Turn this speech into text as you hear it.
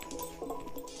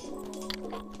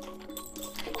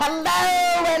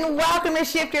Hello and welcome to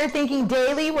Shift Your Thinking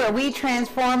Daily, where we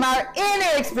transform our inner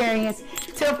experience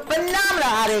to a phenomenal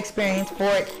outer experience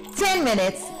for 10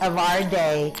 minutes of our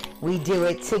day. We do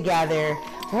it together.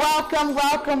 Welcome,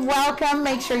 welcome, welcome.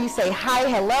 Make sure you say hi,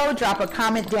 hello, drop a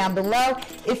comment down below.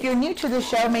 If you're new to the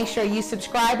show, make sure you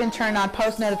subscribe and turn on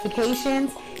post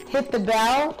notifications. Hit the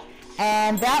bell,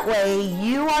 and that way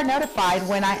you are notified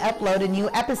when I upload a new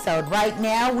episode. Right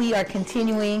now, we are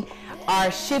continuing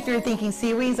our Shift Your Thinking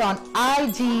series on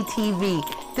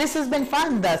IGTV. This has been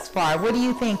fun thus far. What are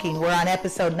you thinking? We're on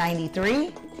episode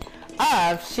 93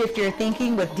 of Shift Your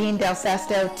Thinking with Dean Del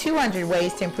Sesto, 200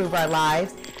 Ways to Improve Our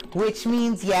Lives, which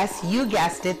means, yes, you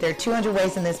guessed it, there are 200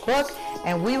 ways in this book,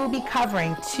 and we will be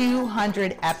covering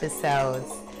 200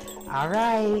 episodes. All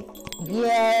right.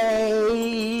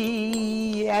 Yay!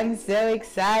 I'm so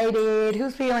excited.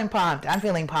 Who's feeling pumped? I'm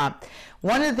feeling pumped.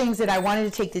 One of the things that I wanted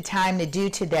to take the time to do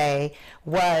today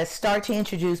was start to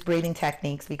introduce breathing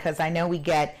techniques, because I know we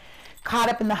get caught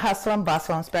up in the hustle and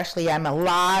bustle, and especially I'm a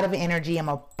lot of energy. I'm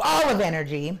a ball of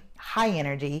energy, high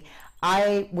energy.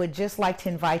 I would just like to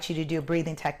invite you to do a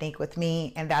breathing technique with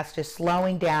me, and that's just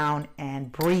slowing down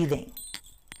and breathing,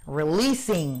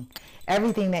 releasing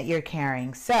everything that you're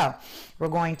carrying. So we're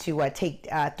going to take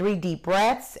 3 deep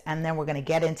breaths, and then we're going to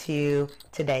get into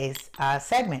today's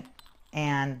segment.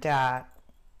 And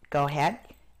go ahead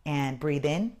and breathe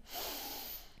in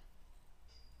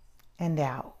and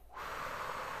out.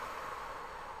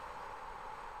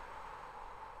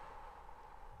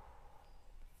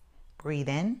 Breathe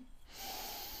in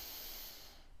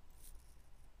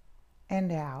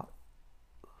and out.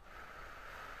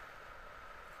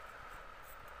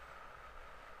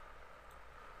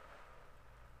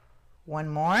 One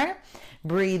more.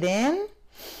 Breathe in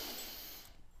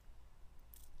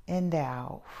and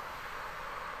out.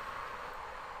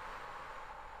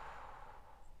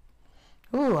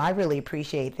 Ooh, I really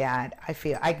appreciate that.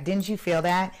 Didn't you feel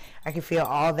that? I could feel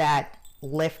all that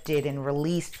lifted and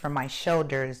released from my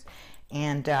shoulders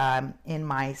and in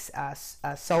my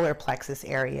solar plexus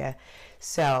area.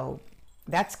 So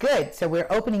that's good. So we're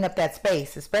opening up that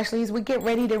space, especially as we get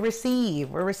ready to receive.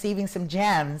 We're receiving some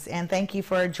gems, and thank you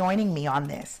for joining me on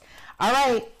this. All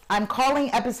right, I'm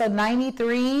calling episode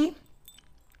 93.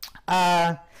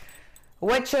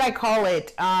 What should I call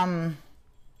it?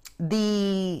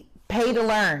 The pay to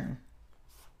learn.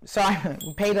 So I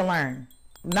pay to learn.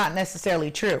 Not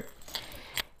necessarily true.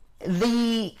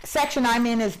 The section I'm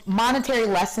in is monetary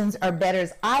lessons are better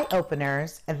as eye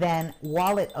openers than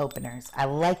wallet openers. I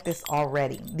like this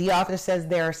already. The author says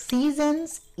there are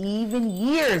seasons, even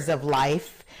years of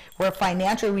life where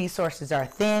financial resources are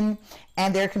thin,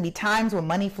 and there can be times when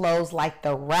money flows like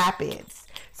the rapids.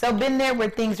 So been there where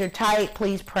things are tight,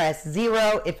 please press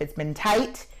 0 if it's been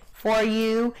tight for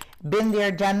you. Been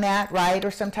there, done that, right?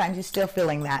 Or sometimes you're still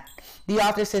feeling that. The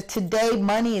author says today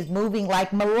money is moving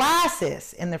like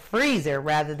molasses in the freezer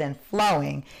rather than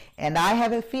flowing. And I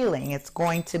have a feeling it's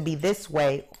going to be this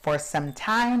way for some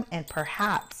time and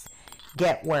perhaps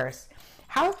get worse.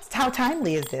 How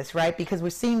timely is this, right? Because we're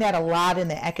seeing that a lot in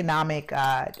the economic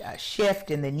shift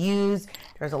in the news.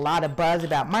 There's a lot of buzz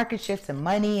about market shifts and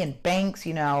money and banks,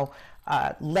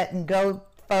 letting go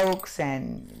folks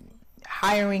and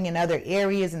hiring in other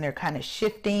areas, and they're kind of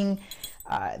shifting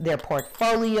their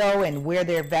portfolio and where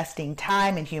they're investing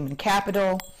time and human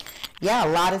capital. Yeah, a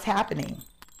lot is happening.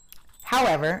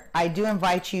 However, I do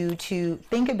invite you to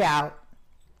think about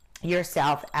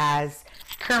yourself as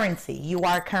currency. You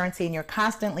are currency, and you're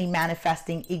constantly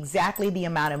manifesting exactly the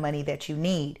amount of money that you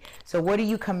need. So what are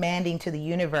you commanding to the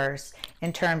universe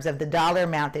in terms of the dollar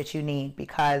amount that you need?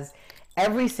 Because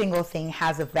every single thing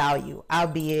has a value,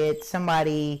 albeit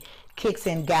somebody kicks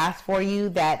in gas for you,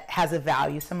 that has a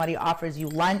value. Somebody offers you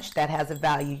lunch, that has a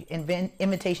value.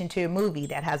 Invitation to a movie,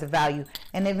 that has a value.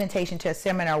 An invitation to a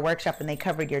seminar or workshop and they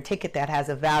covered your ticket, that has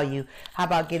a value. How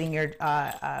about getting your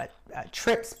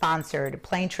trip sponsored, a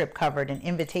plane trip covered, an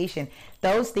invitation?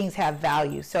 Those things have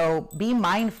value. So be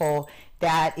mindful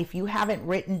that if you haven't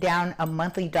written down a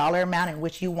monthly dollar amount in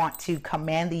which you want to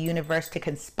command the universe to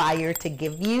conspire to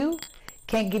give you,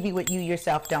 can't give you what you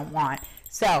yourself don't want.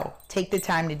 So take the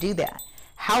time to do that.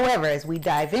 However, as we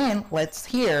dive in, let's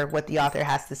hear what the author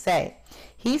has to say.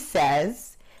 He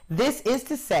says, this is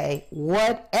to say,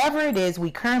 whatever it is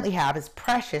we currently have is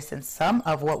precious, and some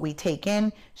of what we take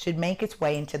in should make its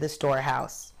way into the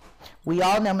storehouse. We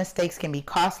all know mistakes can be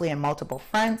costly on multiple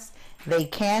fronts. They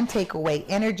can take away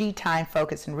energy, time,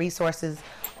 focus, and resources,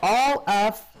 all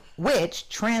of which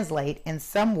translate in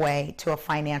some way to a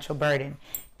financial burden.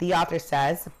 The author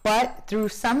says, but through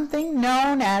something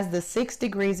known as the 6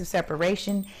 degrees of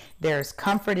separation, there's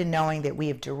comfort in knowing that we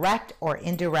have direct or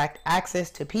indirect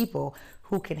access to people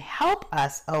who can help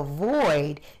us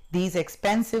avoid these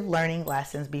expensive learning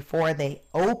lessons before they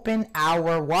open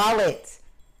our wallets.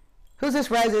 Who's this?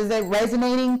 Is it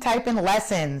resonating? Type in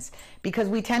lessons, because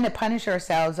we tend to punish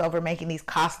ourselves over making these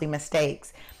costly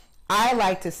mistakes. I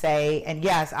like to say, and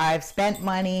yes, I've spent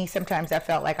money. Sometimes I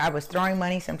felt like I was throwing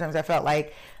money. Sometimes I felt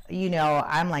like,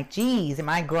 I'm like, geez, am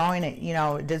I growing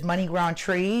it? Does money grow on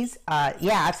trees?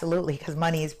 Yeah, absolutely, because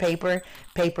money is paper.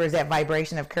 Paper is that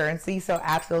vibration of currency. So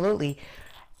absolutely.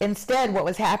 Instead, what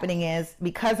was happening is,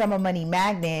 because I'm a money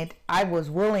magnet, I was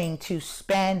willing to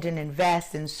spend and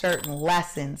invest in certain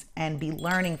lessons and be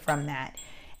learning from that.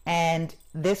 And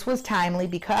this was timely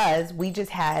because we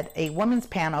just had a women's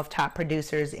panel of top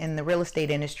producers in the real estate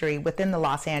industry within the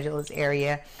Los Angeles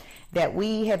area that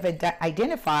we have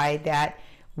identified that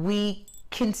we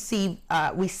can see,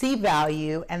 we see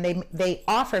value, and they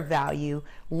offer value.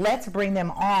 Let's bring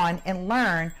them on and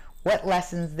learn what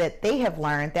lessons that they have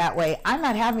learned. That way I'm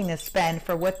not having to spend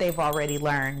for what they've already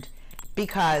learned,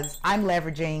 because I'm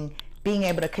leveraging being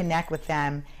able to connect with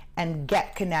them and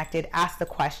get connected, ask the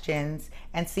questions,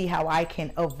 and see how I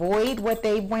can avoid what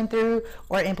they went through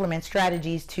or implement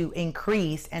strategies to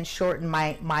increase and shorten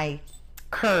my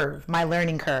curve, my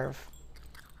learning curve.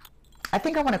 I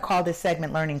think I want to call this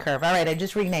segment Learning Curve. All right, I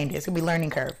just renamed it. It's going to be Learning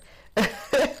Curve.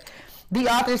 The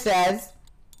author says,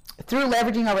 through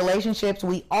leveraging our relationships,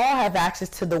 we all have access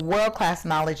to the world-class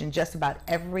knowledge in just about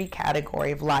every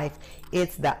category of life.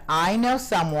 It's the I know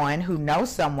someone who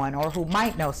knows someone or who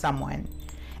might know someone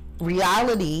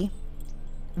reality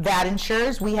that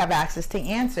ensures we have access to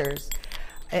answers.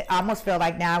 I almost feel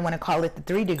like now I want to call it the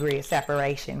 3 degree of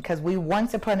separation, because we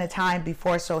once upon a time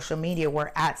before social media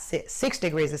were at 6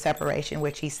 degrees of separation,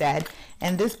 which he said.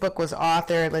 And this book was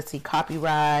authored, let's see,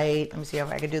 copyright. Let me see if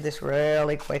I can do this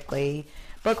really quickly.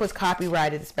 Book was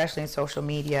copyrighted, especially in social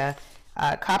media,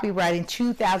 copyright in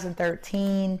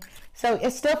 2013. So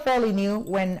it's still fairly new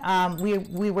when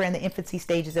we were in the infancy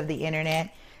stages of the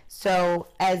internet. So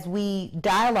as we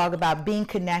dialogue about being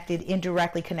connected,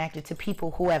 indirectly connected to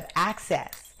people who have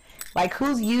access, like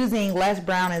who's using Les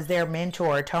Brown as their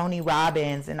mentor, Tony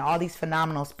Robbins, and all these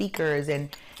phenomenal speakers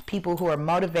and people who are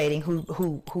motivating,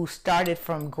 who started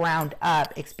from ground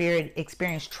up,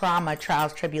 experienced trauma,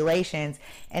 trials, tribulations,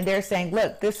 and they're saying,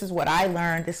 look, this is what I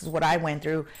learned, this is what I went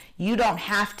through. You don't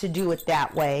have to do it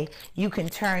that way. You can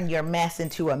turn your mess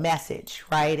into a message,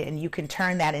 right? And you can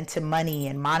turn that into money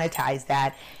and monetize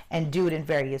that and do it in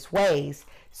various ways.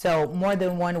 So more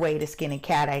than one way to skin a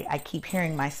cat. I keep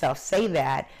hearing myself say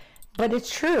that. But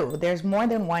it's true. There's more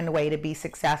than one way to be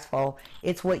successful.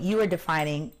 It's what you are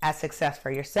defining as success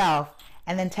for yourself,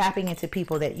 and then tapping into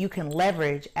people that you can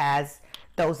leverage as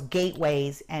those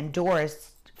gateways and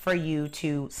doors for you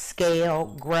to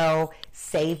scale, grow,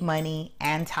 save money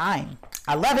and time.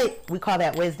 I love it. We call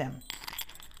that wisdom,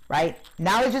 right?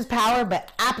 Knowledge is power,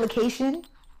 but application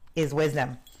is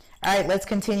wisdom. All right, let's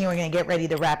continue. We're going to get ready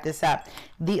to wrap this up.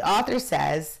 The author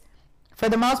says, for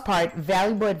the most part,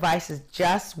 valuable advice is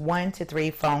just 1 to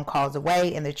 3 phone calls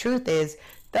away. And the truth is,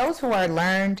 those who are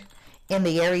learned in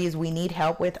the areas we need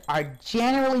help with are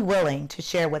generally willing to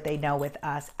share what they know with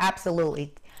us.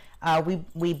 Absolutely.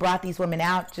 We brought these women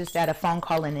out just at a phone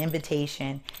call and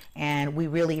invitation, and we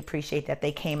really appreciate that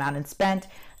they came out and spent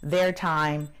their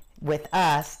time with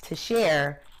us to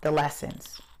share the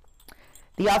lessons.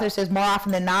 The author says, more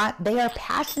often than not, they are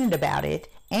passionate about it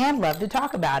and love to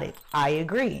talk about it. I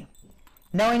agree.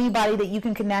 Know anybody that you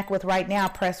can connect with right now,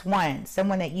 press 1.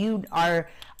 Someone that you are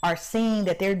seeing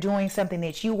that they're doing something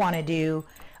that you want to do.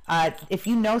 If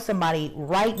you know somebody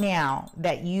right now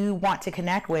that you want to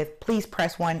connect with, please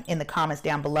press 1 in the comments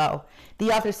down below.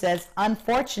 The author says,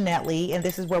 unfortunately, and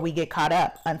this is where we get caught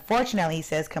up, unfortunately, he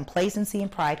says, complacency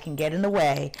and pride can get in the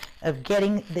way of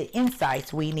getting the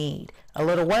insights we need. A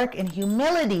little work and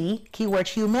humility, keyword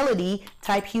humility,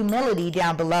 type humility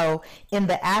down below in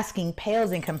the asking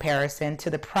pales in comparison to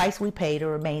the price we pay to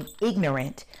remain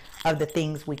ignorant of the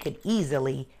things we could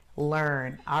easily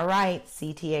learn. All right,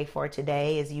 CTA for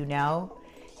today, as you know,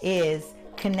 is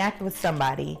connect with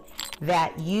somebody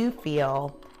that you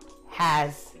feel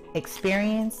has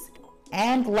experience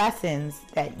and lessons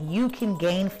that you can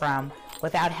gain from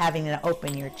without having to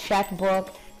open your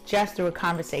checkbook, just through a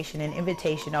conversation and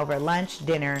invitation over lunch,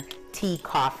 dinner, tea,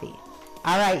 coffee.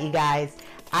 All right, you guys,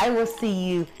 I will see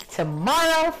you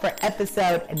tomorrow for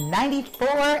episode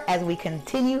 94 as we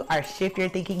continue our Shift Your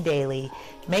Thinking Daily.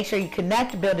 Make sure you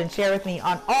connect, build, and share with me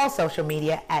on all social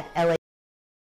media at LA